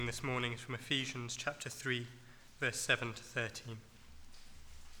this morning is from Ephesians chapter 3, verse 7 to 13.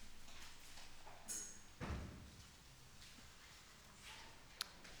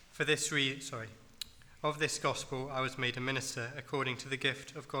 Of this gospel I was made a minister according to the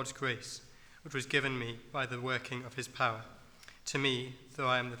gift of God's grace, which was given me by the working of his power. To me, though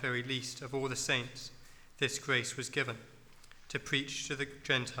I am the very least of all the saints, this grace was given, to preach to the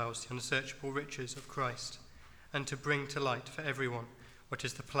Gentiles the unsearchable riches of Christ, and to bring to light for everyone what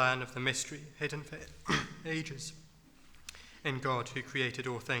is the plan of the mystery hidden for ages in God who created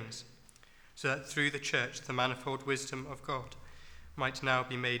all things, so that through the church the manifold wisdom of God might now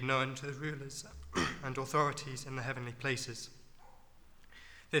be made known to the rulers and authorities in the heavenly places.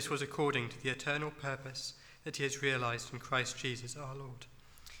 This was according to the eternal purpose that he has realized in Christ Jesus our Lord,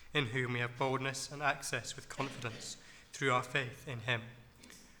 in whom we have boldness and access with confidence through our faith in him.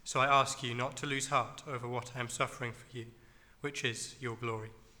 So I ask you not to lose heart over what I am suffering for you, which is your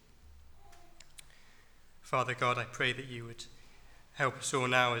glory. Father God, I pray that you would help us all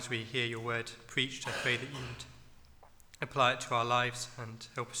now as we hear your word preached. I pray that you would apply it to our lives and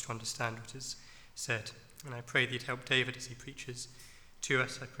help us to understand what is said. And I pray that you'd help David as he preaches to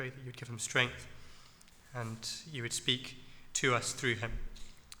us. I pray that you'd give him strength and you would speak to us through him.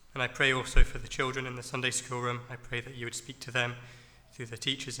 And I pray also for the children in the Sunday school room. I pray that you would speak to them through the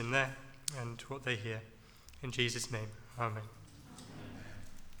teachers in there and what they hear. In Jesus' name, amen.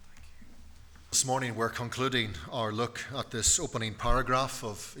 This morning we're concluding our look at this opening paragraph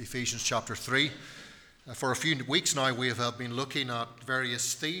of Ephesians chapter 3. For a few weeks now we have been looking at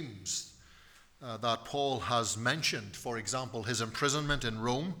various themes that Paul has mentioned. For example, his imprisonment in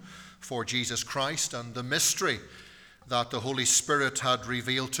Rome for Jesus Christ and the mystery that the Holy Spirit had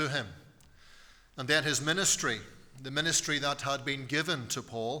revealed to him. And then his ministry, the ministry that had been given to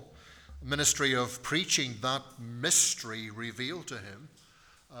Paul, a ministry of preaching that mystery revealed to him,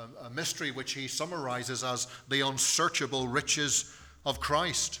 a mystery which he summarizes as the unsearchable riches of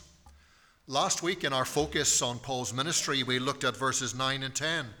Christ. Last week in our focus on Paul's ministry, we looked at verses 9 and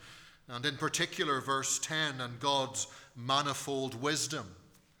 10, and in particular verse 10 and God's manifold wisdom.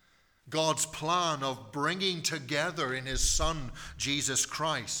 God's plan of bringing together in his Son, Jesus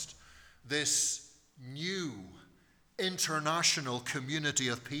Christ, this new international community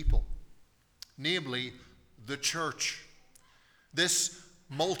of people, namely the church. This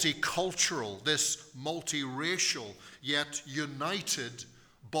multicultural, this multiracial, yet united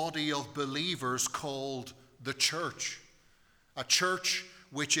body of believers called the church. A church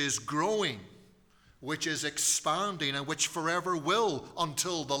which is growing, which is expanding, and which forever will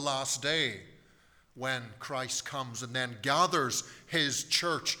until the last day when Christ comes and then gathers his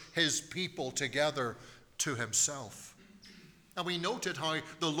church, his people together to himself. And we noted how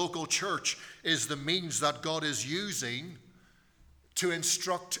the local church is the means that God is using to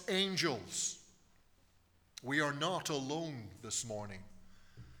instruct angels. We are not alone this morning,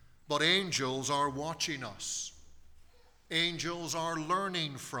 but angels are watching us. Angels are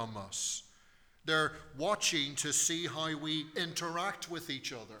learning from us. They're watching to see how we interact with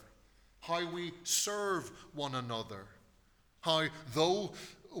each other, how we serve one another, how though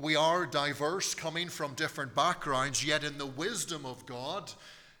we are diverse, coming from different backgrounds, yet in the wisdom of God,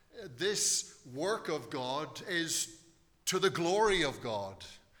 this work of God is to the glory of God.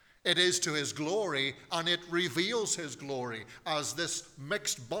 It is to his glory, and it reveals his glory as this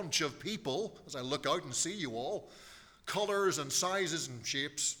mixed bunch of people, as I look out and see you all, colors and sizes and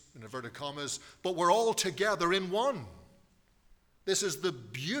shapes, in inverted commas, but we're all together in one. This is the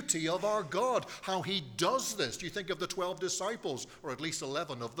beauty of our God, how he does this. You think of the 12 disciples, or at least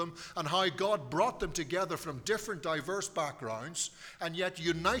 11 of them, and how God brought them together from different diverse backgrounds and yet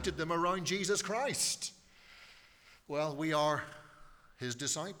united them around Jesus Christ. Well, we are his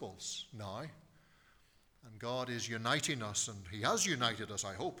disciples now, and God is uniting us, and he has united us,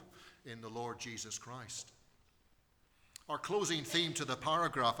 I hope, in the Lord Jesus Christ. Our closing theme to the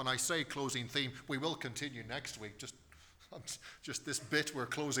paragraph, and I say closing theme, we will continue next week, just this bit we're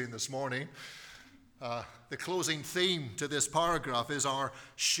closing this morning. The closing theme to this paragraph is our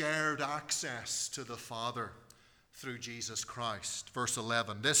shared access to the Father through Jesus Christ. Verse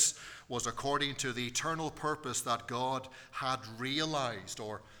 11, this was according to the eternal purpose that God had realized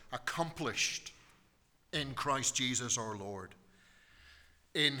or accomplished in Christ Jesus our Lord,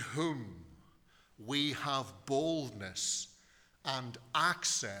 in whom we have boldness and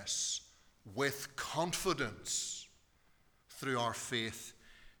access with confidence through our faith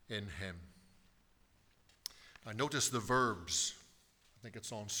in him. Now notice the verbs. I think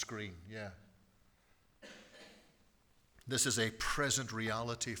it's on screen, yeah. This is a present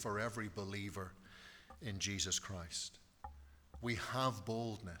reality for every believer in Jesus Christ. we have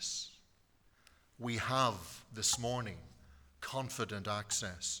boldness. We have this morning confident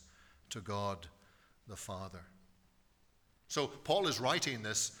access to God the Father. So Paul is writing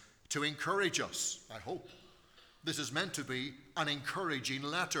this to encourage us, I hope. This is meant to be an encouraging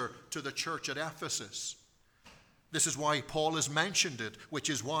letter to the church at Ephesus. This is why Paul has mentioned it, which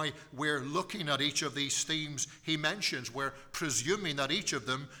is why we're looking at each of these themes he mentions. We're presuming that each of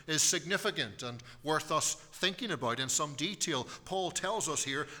them is significant and worth us thinking about in some detail. Paul tells us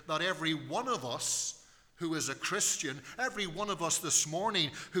here that every one of us who is a Christian, every one of us this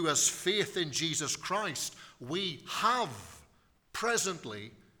morning who has faith in Jesus Christ, we have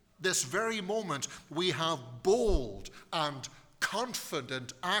presently, this very moment, we have bold and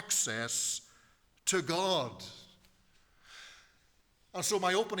confident access to God. And so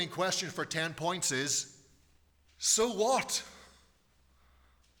my opening question for 10 points is, so what?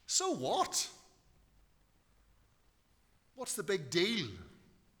 So what? What's the big deal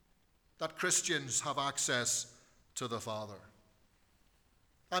that Christians have access to the Father?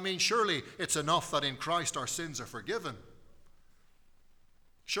 I mean, surely it's enough that in Christ our sins are forgiven.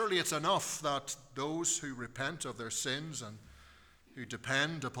 Surely it's enough that those who repent of their sins and who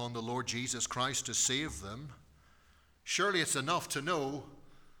depend upon the Lord Jesus Christ to save them, surely it's enough to know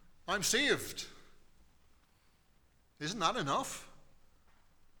I'm saved. Isn't that enough?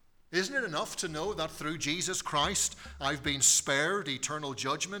 Isn't it enough to know that through Jesus Christ I've been spared eternal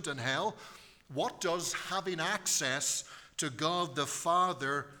judgment and hell? What does having access to God the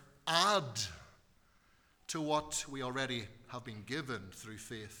Father add to what we already have been given through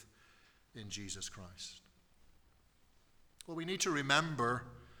faith in Jesus Christ? Well, we need to remember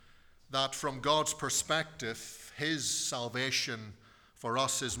that from God's perspective, his salvation for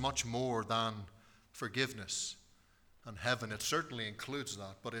us is much more than forgiveness and heaven. It certainly includes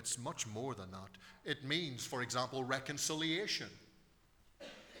that, but it's much more than that. It means, for example, reconciliation.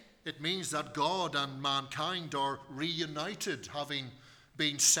 It means that God and mankind are reunited, having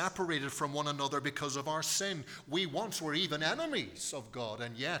been separated from one another because of our sin. We once were even enemies of God,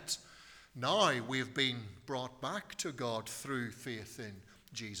 and yet now we've been brought back to God through faith in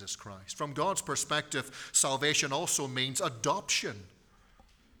Jesus Christ. From God's perspective, salvation also means adoption.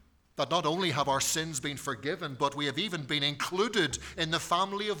 That not only have our sins been forgiven, but we have even been included in the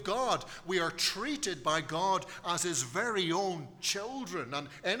family of God. We are treated by God as his very own children. And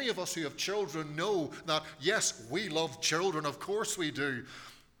any of us who have children know that, yes, we love children, of course we do.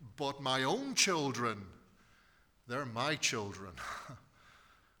 But my own children, they're my children.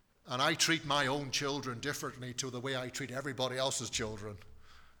 And I treat my own children differently to the way I treat everybody else's children.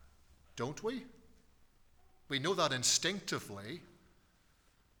 Don't we? We know that instinctively.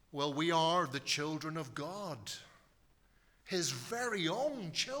 Well, we are the children of God, his very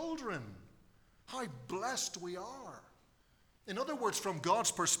own children. How blessed we are. In other words, from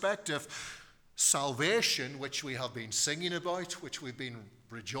God's perspective, salvation, which we have been singing about, which we've been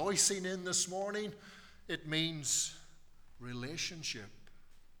rejoicing in this morning, it means relationship.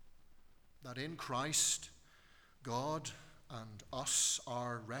 That in Christ, God and us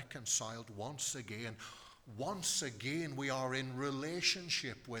are reconciled once again. Once again, we are in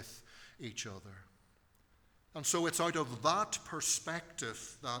relationship with each other. And so it's out of that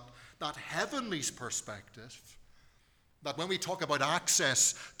perspective, that heavenly perspective, that when we talk about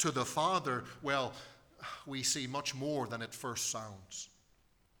access to the Father, well, we see much more than it first sounds.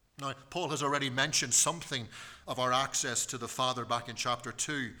 Now, Paul has already mentioned something of our access to the Father back in chapter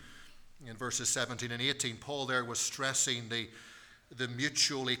 2. In verses 17 and 18, Paul there was stressing the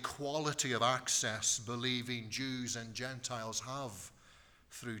mutual equality of access believing Jews and Gentiles have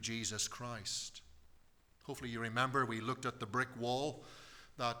through Jesus Christ. Hopefully you remember we looked at the brick wall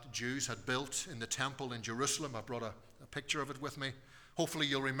that Jews had built in the temple in Jerusalem. I brought a picture of it with me. Hopefully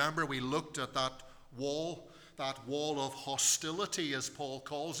you'll remember we looked at that wall of hostility, as Paul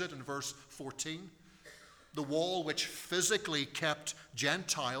calls it in verse 14. The wall which physically kept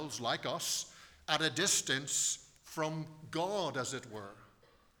Gentiles like us at a distance from God, as it were.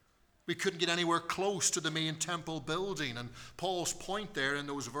 We couldn't get anywhere close to the main temple building. And Paul's point there in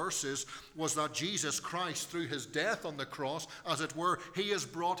those verses was that Jesus Christ, through his death on the cross, as it were, he has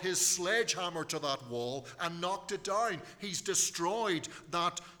brought his sledgehammer to that wall and knocked it down. He's destroyed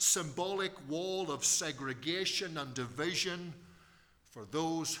that symbolic wall of segregation and division for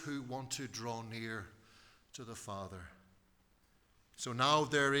those who want to draw near to the Father. So now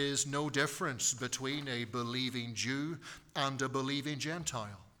there is no difference between a believing Jew and a believing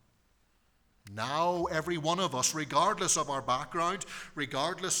Gentile. Now every one of us, regardless of our background,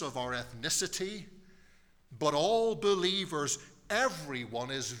 regardless of our ethnicity, but all believers,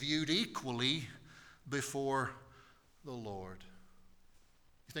 everyone is viewed equally before the Lord.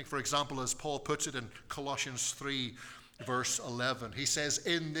 You think, for example, as Paul puts it in Colossians 3, verse 11, he says,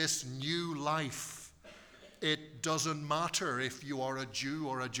 in this new life, it doesn't matter if you are a Jew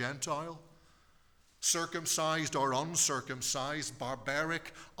or a Gentile, circumcised or uncircumcised,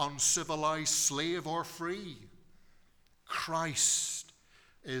 barbaric, uncivilized, slave or free. Christ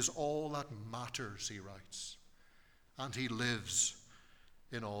is all that matters, he writes, and he lives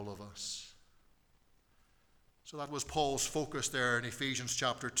in all of us. So that was Paul's focus there in Ephesians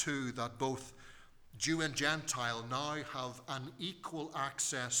chapter 2, that both Jew and Gentile now have an equal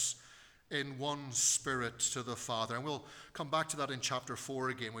access in one spirit to the Father. And we'll come back to that in chapter 4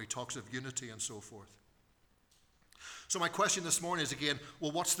 again, where he talks of unity and so forth. So my question this morning is again,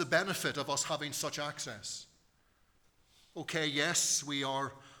 well, what's the benefit of us having such access? Okay, yes, we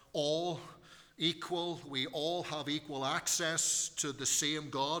are all equal. We all have equal access to the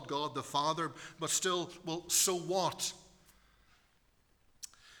same God, God the Father. But still, well, so what?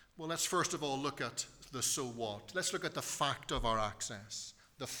 Well, let's first of all look at the so what. Let's look at the fact of our access,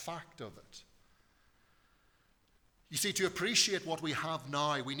 the fact of it. You see, to appreciate what we have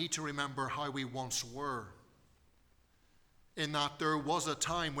now, we need to remember how we once were. In that there was a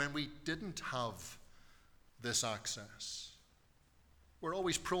time when we didn't have this access. We're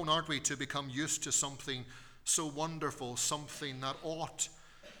always prone, aren't we, to become used to something so wonderful, something that ought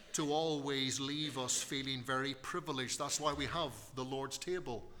to always leave us feeling very privileged. That's why we have the Lord's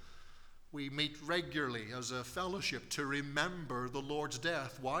table. We meet regularly as a fellowship to remember the Lord's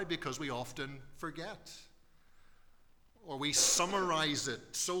death. Why? Because we often forget. Or we summarize it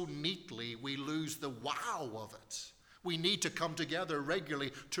so neatly we lose the wow of it. We need to come together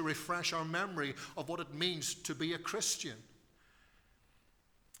regularly to refresh our memory of what it means to be a Christian.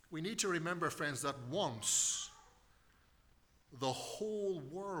 We need to remember, friends, that once the whole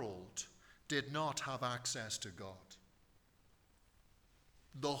world did not have access to God.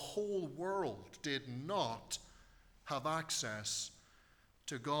 The whole world did not have access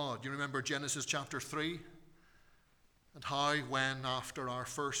to God. You remember Genesis chapter 3? And how when after our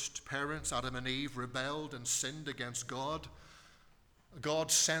first parents, Adam and Eve, rebelled and sinned against God, God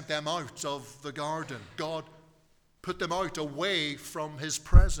sent them out of the garden. God put them out away from his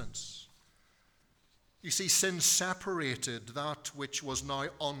presence. You see, sin separated that which was now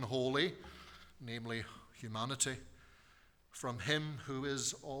unholy, namely humanity, from him who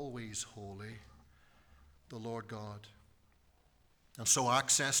is always holy, the Lord God. And so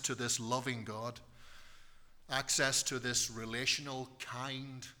access to this loving God, access to this relational,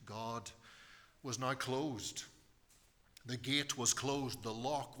 kind God was now closed. The gate was closed. The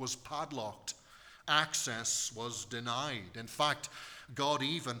lock was padlocked. Access was denied. In fact, God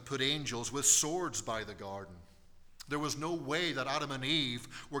even put angels with swords by the garden. There was no way that Adam and Eve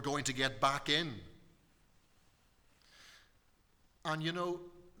were going to get back in. And you know,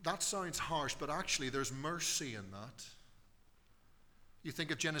 that sounds harsh, but actually there's mercy in that. You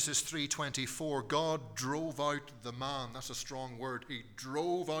think of Genesis 3:24, God drove out the man. That's a strong word. He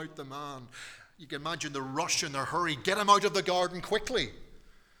drove out the man. You can imagine the rush and the hurry. Get him out of the garden quickly.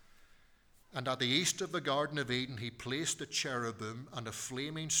 And at the east of the Garden of Eden, he placed the cherubim and a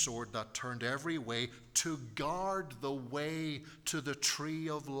flaming sword that turned every way to guard the way to the tree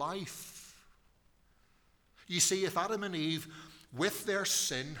of life. You see, if Adam and Eve, with their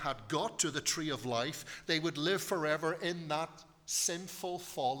sin, had got to the tree of life, they would live forever in that sinful,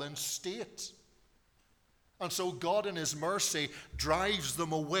 fallen state. And so God in his mercy drives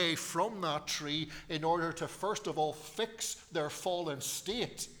them away from that tree in order to first of all fix their fallen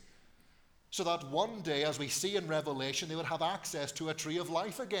state, so that one day, as we see in Revelation, they would have access to a tree of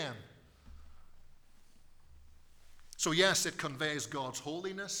life again. So yes, it conveys God's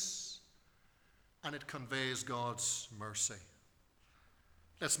holiness and it conveys God's mercy.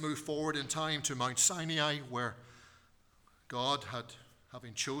 Let's move forward in time to Mount Sinai, where God had,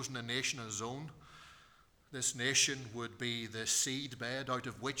 having chosen a nation of his own, this nation would be the seedbed out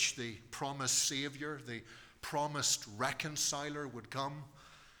of which the promised Savior, the promised reconciler would come.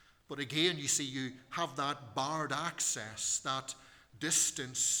 But again, you see, you have that barred access, that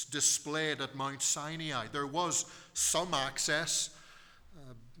distance displayed at Mount Sinai. There was some access.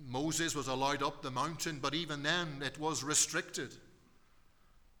 Moses was allowed up the mountain, but even then it was restricted.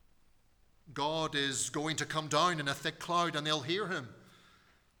 God is going to come down in a thick cloud and they'll hear him.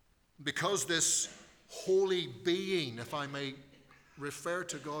 Because this holy being, if I may refer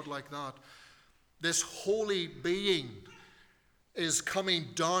to God like that, this holy being is coming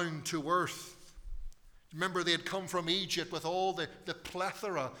down to earth. Remember, they had come from Egypt with all the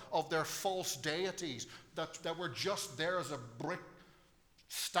plethora of their false deities that were just there as a brick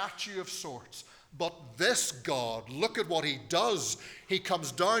statue of sorts. But this God, look at what he does. He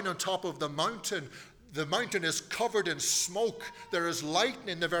comes down on top of the mountain. The mountain is covered in smoke. There is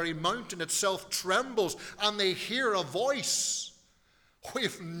lightning. The very mountain itself trembles, and they hear a voice.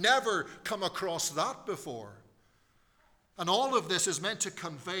 We've never come across that before. And all of this is meant to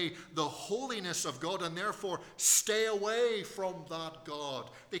convey the holiness of God, and therefore stay away from that God.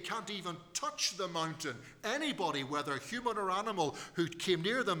 They can't even touch the mountain. Anybody, whether human or animal, who came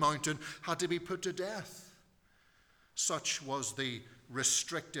near the mountain had to be put to death. Such was the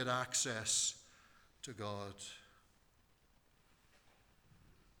restricted access to God.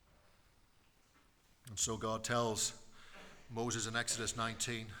 And so God tells Moses in Exodus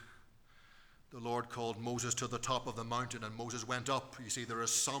 19, the Lord called Moses to the top of the mountain, and Moses went up. You see, there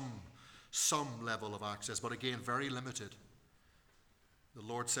is some level of access, but again, very limited. The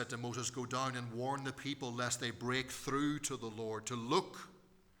Lord said to Moses, go down and warn the people lest they break through to the Lord, to look.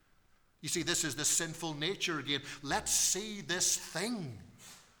 You see, this is the sinful nature again. Let's see this thing.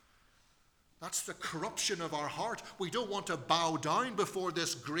 That's the corruption of our heart. We don't want to bow down before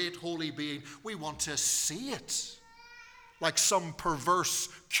this great holy being. We want to see it, like some perverse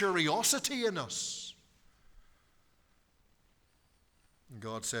curiosity in us. And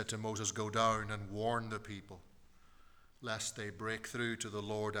God said to Moses, go down and warn the people, lest they break through to the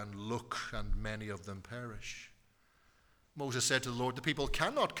Lord and look, and many of them perish. Moses said to the Lord, the people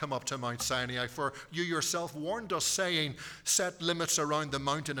cannot come up to Mount Sinai, for you yourself warned us, saying, set limits around the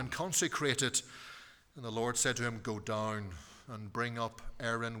mountain and consecrate it. And the Lord said to him, go down and bring up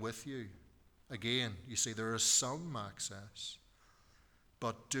Aaron with you. Again, you see, there is some access.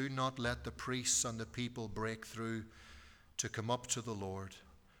 But do not let the priests and the people break through to come up to the Lord,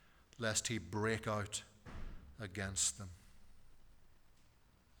 lest he break out against them.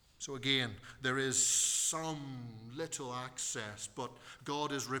 So again, there is some little access, but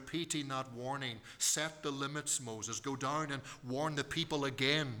God is repeating that warning. Set the limits, Moses. Go down and warn the people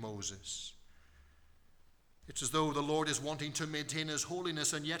again, Moses. It's as though the Lord is wanting to maintain his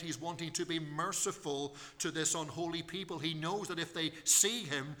holiness, and yet he's wanting to be merciful to this unholy people. He knows that if they see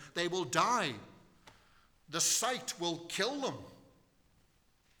him, they will die. The sight will kill them,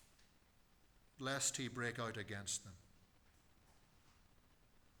 lest he break out against them.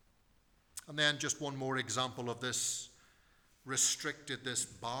 And then just one more example of this restricted, this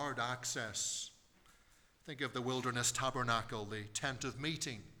barred access. Think of the wilderness tabernacle, the tent of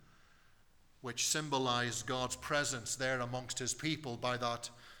meeting, which symbolized God's presence there amongst his people by that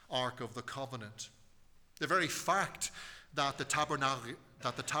Ark of the Covenant. The very fact that the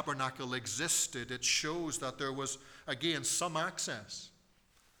tabernacle existed, it shows that there was, again, some access.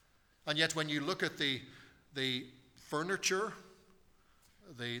 And yet when you look at the furniture,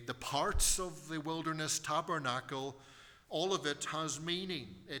 the parts of the wilderness tabernacle, all of it has meaning.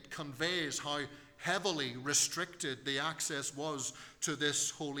 It conveys how heavily restricted the access was to this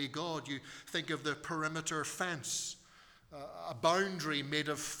holy God. You think of the perimeter fence, a boundary made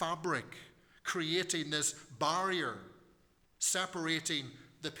of fabric, creating this barrier, separating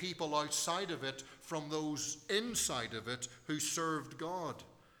the people outside of it from those inside of it who served God.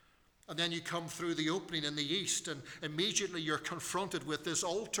 And then you come through the opening in the east, and immediately you're confronted with this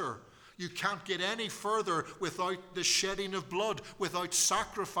altar. You can't get any further without the shedding of blood, without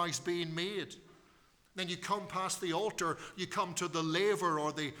sacrifice being made. Then you come past the altar, you come to the laver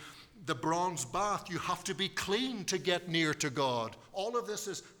or the bronze bath. You have to be clean to get near to God. All of this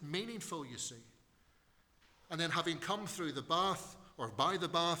is meaningful, you see. And then having come through the bath, or by the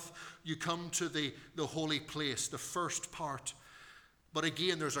bath, you come to the holy place, the first part. But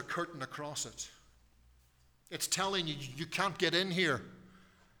again, there's a curtain across it. It's telling you, you can't get in here.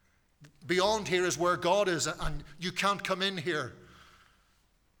 Beyond here is where God is, and you can't come in here.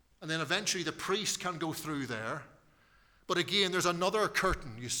 And then eventually the priest can go through there. But again, there's another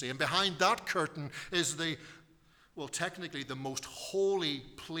curtain, you see. And behind that curtain is technically the most holy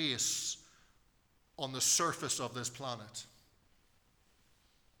place on the surface of this planet.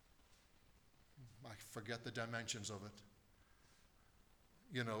 I forget the dimensions of it.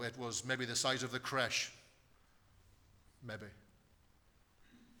 You know, it was maybe the size of the creche. Maybe.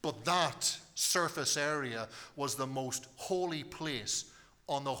 But that surface area was the most holy place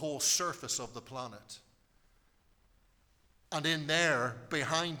on the whole surface of the planet. And in there,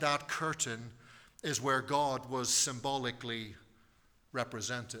 behind that curtain, is where God was symbolically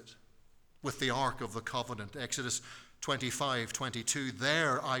represented with the Ark of the Covenant. Exodus 25:22,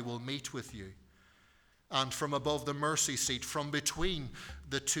 there I will meet with you. And from above the mercy seat, from between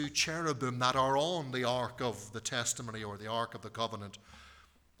the two cherubim that are on the Ark of the Testimony, or the Ark of the Covenant,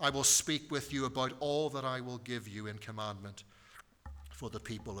 I will speak with you about all that I will give you in commandment for the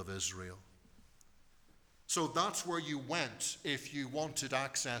people of Israel. So that's where you went if you wanted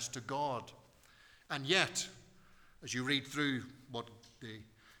access to God. And yet, as you read through what the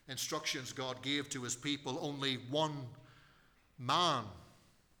instructions God gave to his people, only one man,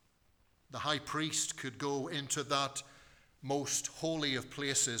 the high priest, could go into that most holy of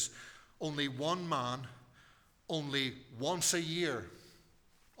places. Only one man, only once a year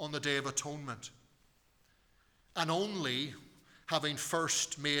on the Day of Atonement. And only having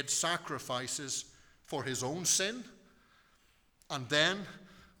first made sacrifices for his own sin, and then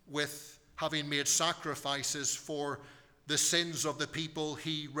with having made sacrifices for the sins of the people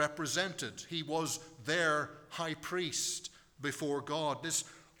he represented. He was their high priest before God. This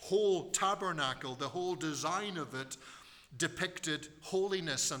whole tabernacle, the whole design of it, depicted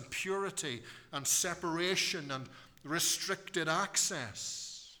holiness and purity and separation and restricted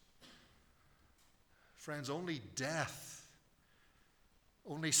access. Friends, only death,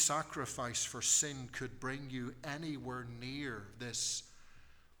 only sacrifice for sin could bring you anywhere near this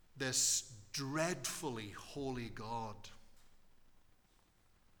dreadfully holy God.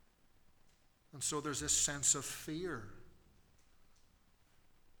 And so there's this sense of fear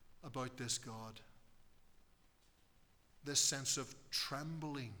about this God. This sense of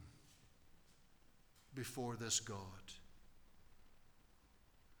trembling before this God.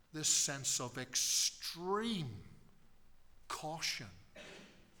 This sense of extreme caution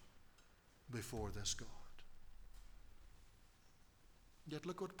before this God. Yet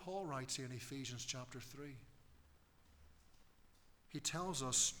look what Paul writes here in Ephesians chapter 3. He tells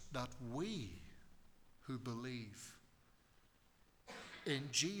us that we who believe in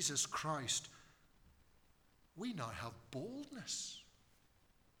Jesus Christ, we now have boldness.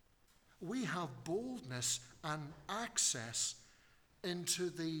 We have boldness and access into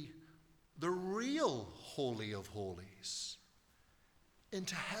the real Holy of Holies,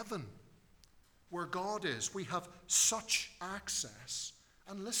 into heaven, where God is. We have such access.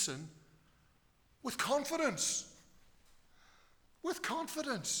 And listen, with confidence. With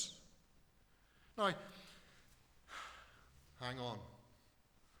confidence. Now, hang on.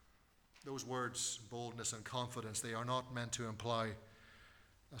 Those words, boldness and confidence, they are not meant to imply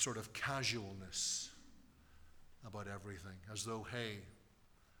a sort of casualness about everything, as though, hey,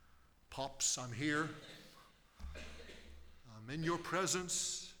 Pops, I'm here. I'm in your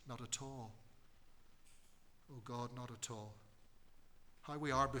presence. Not at all. Oh God, not at all. How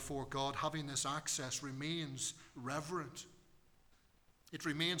we are before God, having this access, remains reverent. It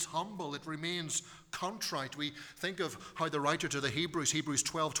remains humble. It remains contrite. We think of how the writer to the Hebrews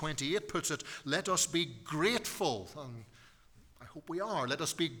 12:28 puts it, let us be grateful. And I hope we are. Let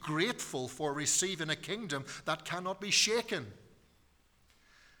us be grateful for receiving a kingdom that cannot be shaken.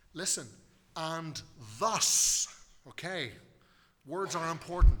 Listen, and thus, okay, words are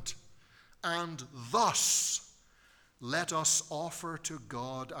important. And thus, let us offer to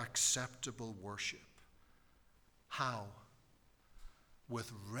God acceptable worship. How?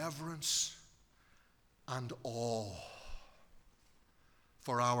 With reverence and awe.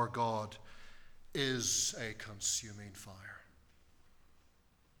 For our God is a consuming fire.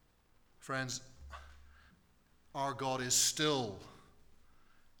 Friends, our God is still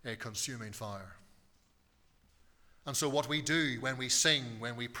a consuming fire. And so what we do when we sing,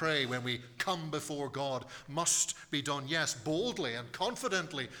 when we pray, when we come before God must be done, yes, boldly and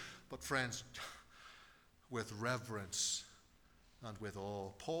confidently, but friends, with reverence and with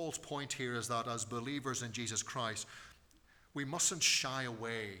awe. Paul's point here is that as believers in Jesus Christ, we mustn't shy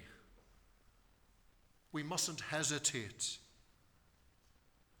away. We mustn't hesitate.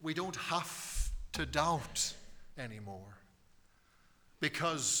 We don't have to doubt anymore.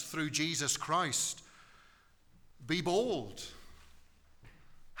 Because through Jesus Christ, be bold,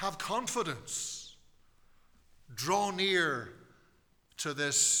 have confidence, draw near to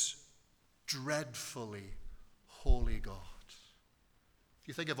this dreadfully holy God. If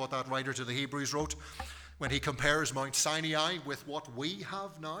you think of what that writer to the Hebrews wrote, when he compares Mount Sinai with what we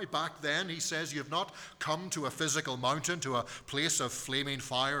have now, back then he says, you have not come to a physical mountain, to a place of flaming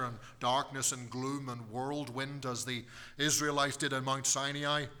fire and darkness and gloom and whirlwind as the Israelites did on Mount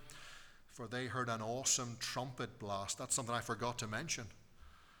Sinai, for they heard an awesome trumpet blast. That's something I forgot to mention.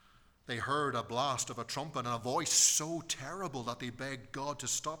 They heard a blast of a trumpet and a voice so terrible that they begged God to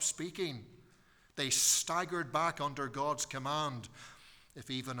stop speaking. They staggered back under God's command.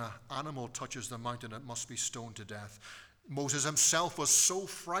 If even an animal touches the mountain, it must be stoned to death. Moses himself was so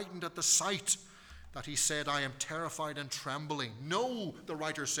frightened at the sight that he said, I am terrified and trembling. No, the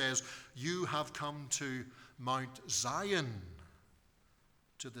writer says, you have come to Mount Zion,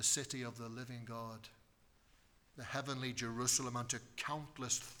 to the city of the living God. the heavenly Jerusalem and to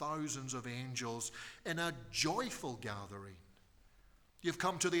countless thousands of angels in a joyful gathering. You've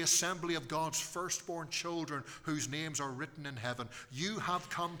come to the assembly of God's firstborn children whose names are written in heaven. You have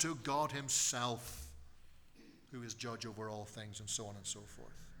come to God himself, who is judge over all things, and so on and so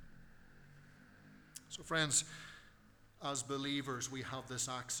forth. So friends, as believers, we have this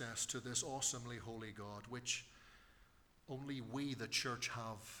access to this awesomely holy God, which only we, the church,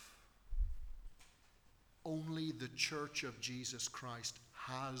 have. Only the church of Jesus Christ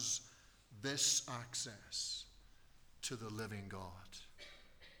has this access to the living God.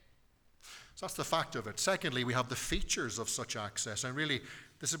 So that's the fact of it. Secondly, we have the features of such access. And really,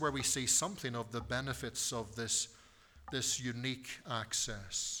 this is where we see something of the benefits of this unique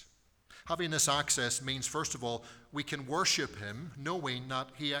access. Having this access means, first of all, we can worship him knowing that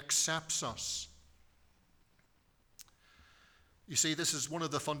he accepts us. You see, this is one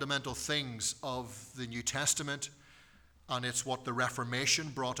of the fundamental things of the New Testament, and it's what the Reformation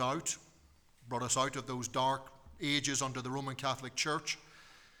brought us out of those dark ages under the Roman Catholic Church.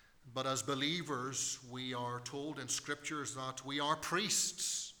 But as believers, we are told in Scriptures that we are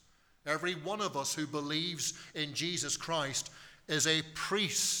priests. Every one of us who believes in Jesus Christ is a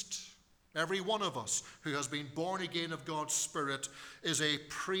priest. Every one of us who has been born again of God's Spirit is a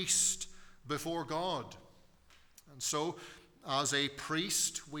priest before God. And so, as a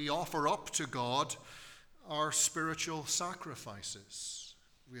priest, we offer up to God our spiritual sacrifices.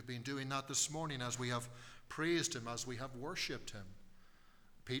 We've been doing that this morning as we have praised him, as we have worshipped him.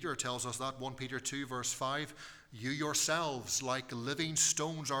 Peter tells us that, 1 Peter 2 verse 5, you yourselves like living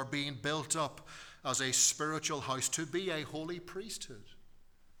stones are being built up as a spiritual house to be a holy priesthood,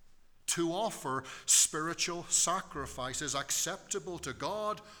 to offer spiritual sacrifices acceptable to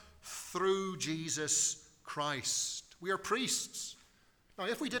God through Jesus Christ. We are priests. Now,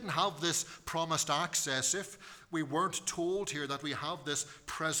 if we didn't have this promised access, if we weren't told here that we have this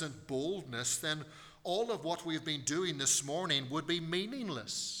present boldness, then all of what we've been doing this morning would be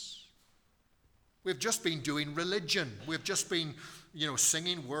meaningless. We've just been doing religion. We've just been,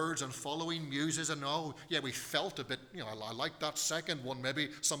 singing words and following muses, and we felt a bit, I like that second one, maybe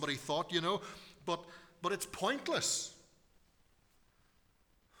somebody thought, but it's pointless.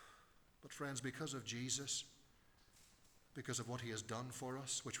 But friends, because of Jesus, because of what he has done for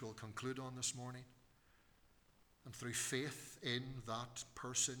us, which we'll conclude on this morning, and through faith in that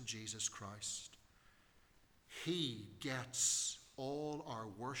person, Jesus Christ, he gets all our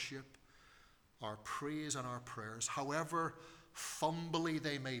worship, our praise, and our prayers, however fumbly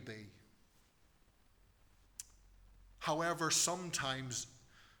they may be, however sometimes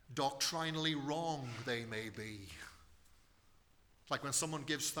doctrinally wrong they may be. Like when someone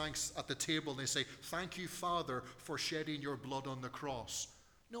gives thanks at the table and they say, thank you, Father, for shedding your blood on the cross.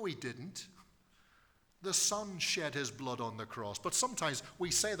 No, he didn't. The Son shed his blood on the cross. But sometimes we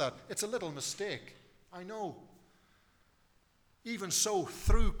say that. It's a little mistake. I know. Even so,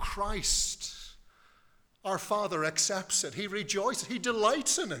 through Christ, our Father accepts it. He rejoices. He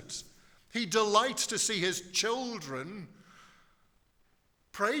delights in it. He delights to see his children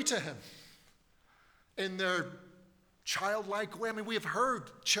pray to him in their childlike way. I mean, we have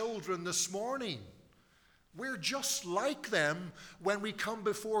heard children this morning. We're just like them when we come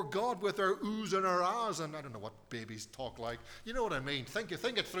before God with our oohs and our ahs, and I don't know what babies talk like. You know what I mean? Think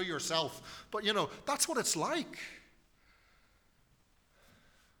it through yourself. But that's what it's like.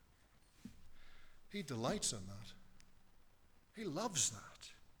 He delights in that. He loves that.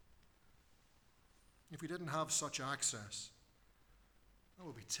 If we didn't have such access, that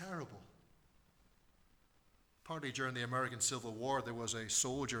would be terrible. Partly during the American Civil War, there was a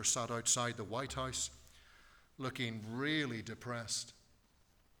soldier sat outside the White House looking really depressed.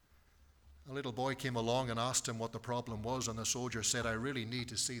 A little boy came along and asked him what the problem was, and the soldier said, I really need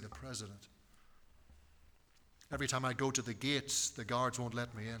to see the president. Every time I go to the gates, the guards won't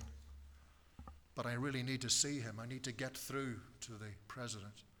let me in. But I really need to see him. I need to get through to the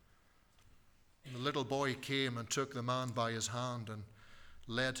president. And the little boy came and took the man by his hand and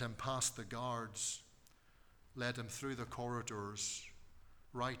led him past the guards, led him through the corridors,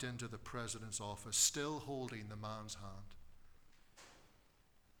 right into the president's office, still holding the man's hand.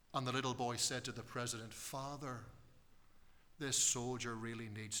 And the little boy said to the president, Father, this soldier really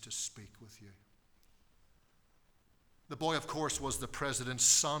needs to speak with you. The boy, of course, was the president's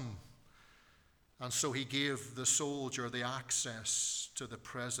son. And so he gave the soldier the access to the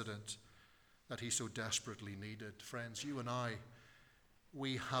president that he so desperately needed. Friends, you and I,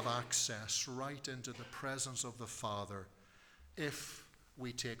 we have access right into the presence of the Father if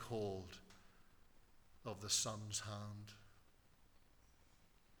we take hold of the Son's hand.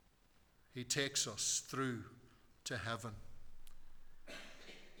 He takes us through to heaven.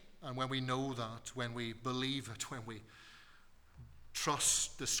 And when we know that, when we believe it, when we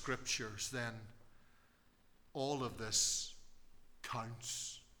trust the Scriptures, then all of this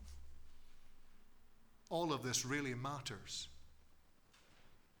counts. All of this really matters.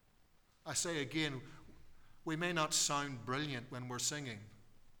 I say again, we may not sound brilliant when we're singing.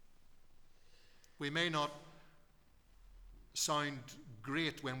 We may not sound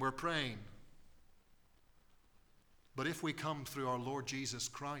great when we're praying. But if we come through our Lord Jesus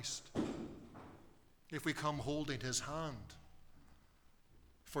Christ, if we come holding his hand,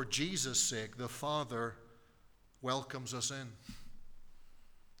 for Jesus' sake, the Father welcomes us in.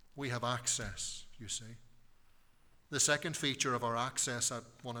 We have access, you see. The second feature of our access I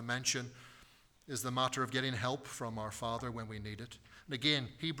want to mention is the matter of getting help from our Father when we need it. And again,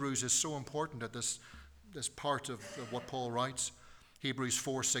 Hebrews is so important at this part of what Paul writes. Hebrews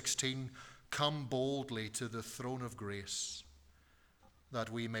 4:16, come boldly to the throne of grace, that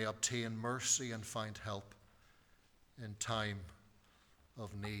we may obtain mercy and find help in time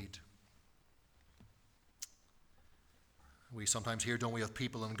of need. We sometimes hear, don't we, of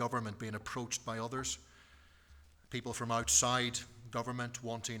people in government being approached by others, people from outside government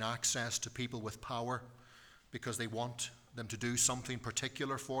wanting access to people with power because they want them to do something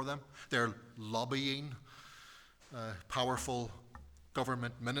particular for them. They're lobbying powerful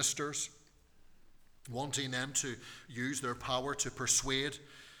government ministers, wanting them to use their power to persuade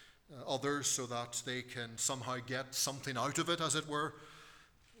others so that they can somehow get something out of it, as it were.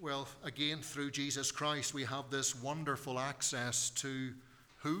 Well, again, through Jesus Christ, we have this wonderful access to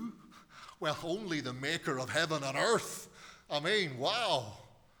who? Well, only the maker of heaven and earth. I mean, wow.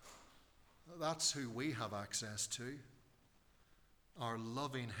 That's who we have access to. Our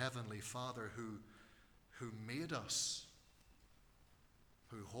loving Heavenly Father who made us,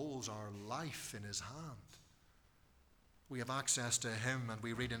 who holds our life in his hand. We have access to him, and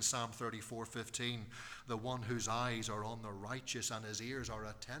we read in Psalm 34:15, the one whose eyes are on the righteous and his ears are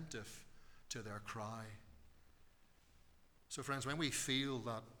attentive to their cry. So friends, when we feel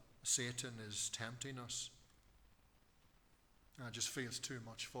that Satan is tempting us, and it just feels too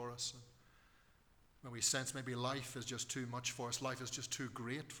much for us, and when we sense maybe life is just too much for us, life is just too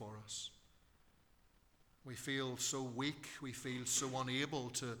great for us, we feel so weak, we feel so unable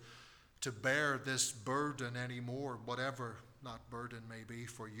to bear this burden anymore, whatever that burden may be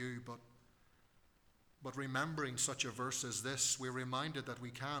for you. But remembering such a verse as this, we're reminded that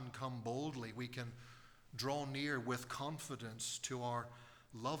we can come boldly, we can draw near with confidence to our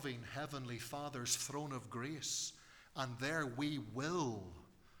loving Heavenly Father's throne of grace, and there we will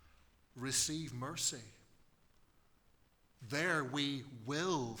receive mercy. There we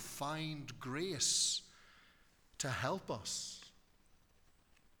will find grace to help us.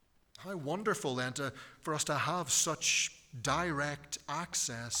 How wonderful then for us to have such direct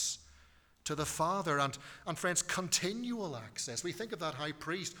access to the Father, and friends, continual access. We think of that high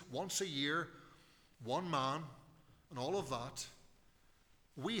priest once a year, one man, and all of that.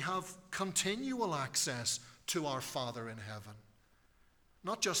 We have continual access to our Father in heaven.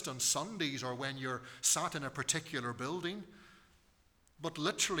 Not just on Sundays or when you're sat in a particular building, but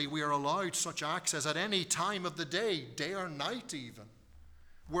literally we are allowed such access at any time of the day or night even.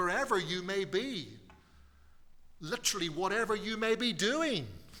 Wherever you may be, literally whatever you may be doing.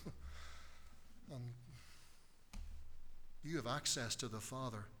 And you have access to the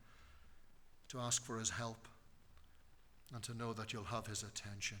Father to ask for his help and to know that you'll have his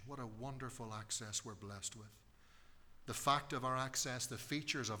attention. What a wonderful access we're blessed with. The fact of our access, the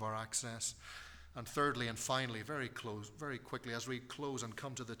features of our access, and thirdly and finally, very quickly, as we close and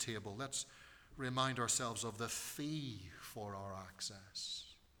come to the table, let's remind ourselves of the fee for our access.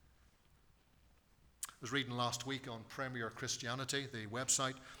 I was reading last week on Premier Christianity, the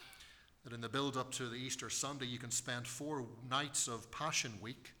website, that in the build-up to the Easter Sunday, you can spend 4 nights of Passion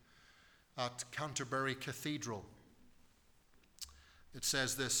Week at Canterbury Cathedral. It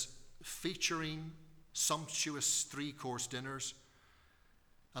says this, featuring sumptuous 3-course dinners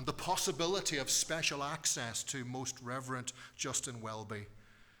and the possibility of special access to Most Reverend Justin Welby,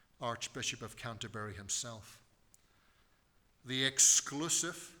 Archbishop of Canterbury himself. The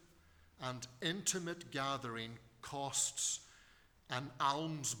exclusive and intimate gathering costs an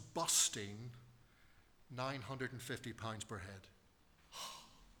alms busting £950 per head.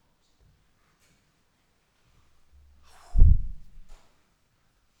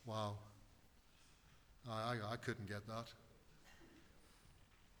 Wow. I couldn't get that.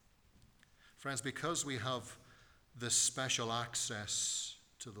 Friends, because we have this special access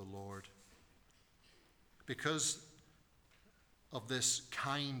to the Lord, because of this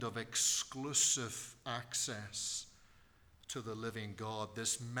kind of exclusive access to the living God,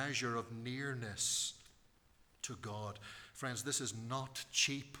 this measure of nearness to God. Friends, this is not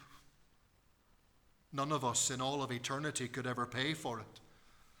cheap. None of us in all of eternity could ever pay for it.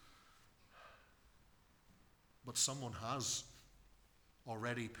 But someone has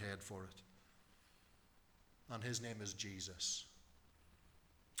already paid for it. And his name is Jesus.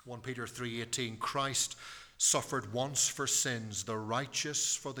 1 Peter 3:18, Christ suffered once for sins, the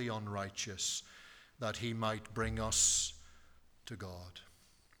righteous for the unrighteous, that he might bring us to God.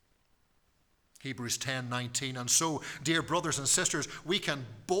 Hebrews 10:19, and so, dear brothers and sisters, we can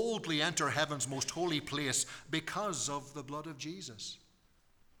boldly enter heaven's most holy place because of the blood of Jesus.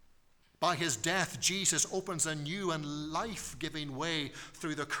 By his death, Jesus opens a new and life-giving way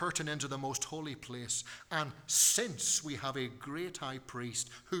through the curtain into the most holy place. And since we have a great high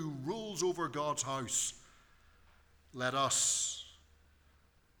priest who rules over God's house, let us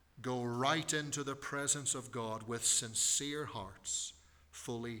go right into the presence of God with sincere hearts,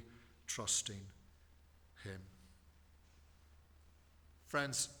 fully trusting him.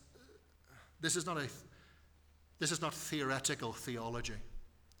 Friends, this is not theoretical theology.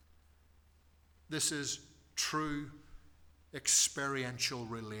 This is true experiential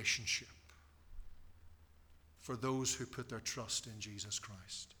relationship for those who put their trust in Jesus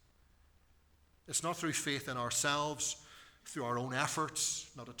Christ. It's not through faith in ourselves, through our own efforts,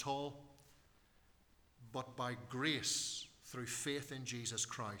 not at all, but by grace, through faith in Jesus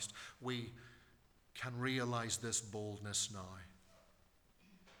Christ, we can realize this boldness now.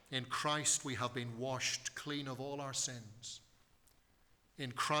 In Christ we have been washed clean of all our sins.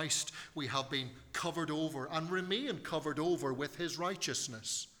 In Christ we have been covered over and remain covered over with his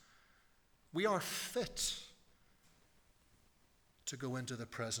righteousness. We are fit to go into the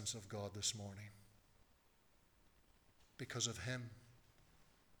presence of God this morning because of him,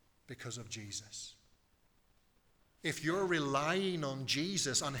 because of Jesus. If you're relying on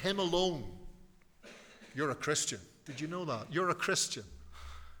Jesus and him alone, you're a Christian. Did you know that? You're a Christian.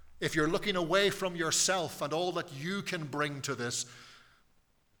 If you're looking away from yourself and all that you can bring to this,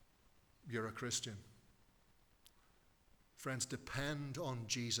 you're a Christian. Friends, depend on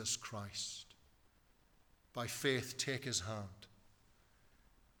Jesus Christ. By faith, take his hand,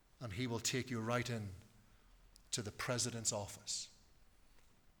 and he will take you right in to the president's office,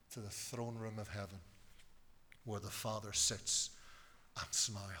 to the throne room of heaven, where the Father sits and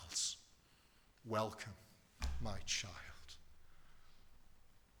smiles. Welcome, my child.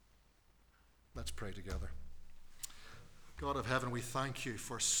 Let's pray together. God of heaven, we thank you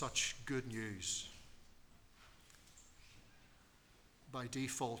for such good news. By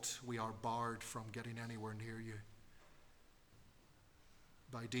default, we are barred from getting anywhere near you.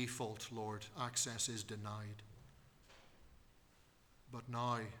 By default, Lord, access is denied. But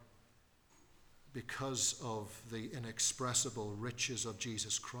now, because of the inexpressible riches of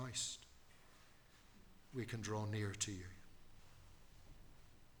Jesus Christ, we can draw near to you.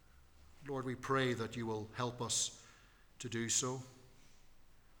 Lord, we pray that you will help us to do so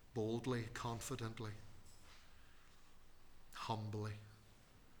boldly, confidently, humbly,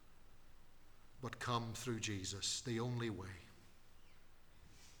 but come through Jesus, the only way,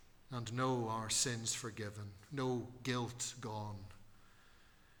 and know our sins forgiven, no guilt gone,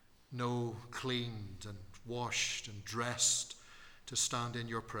 no cleaned and washed and dressed to stand in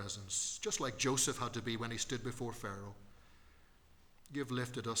your presence, just like Joseph had to be when he stood before Pharaoh. You've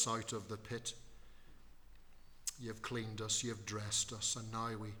lifted us out of the pit. You've cleaned us, you've dressed us, and now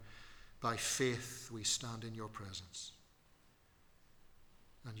by faith, we stand in your presence.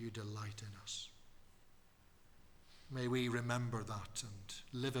 And you delight in us. May we remember that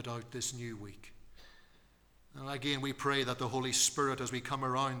and live it out this new week. And again, we pray that the Holy Spirit, as we come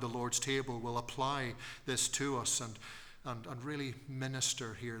around the Lord's table, will apply this to us and really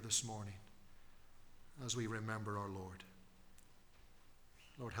minister here this morning as we remember our Lord.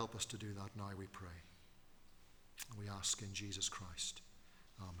 Lord, help us to do that now, we pray. And we ask in Jesus Christ.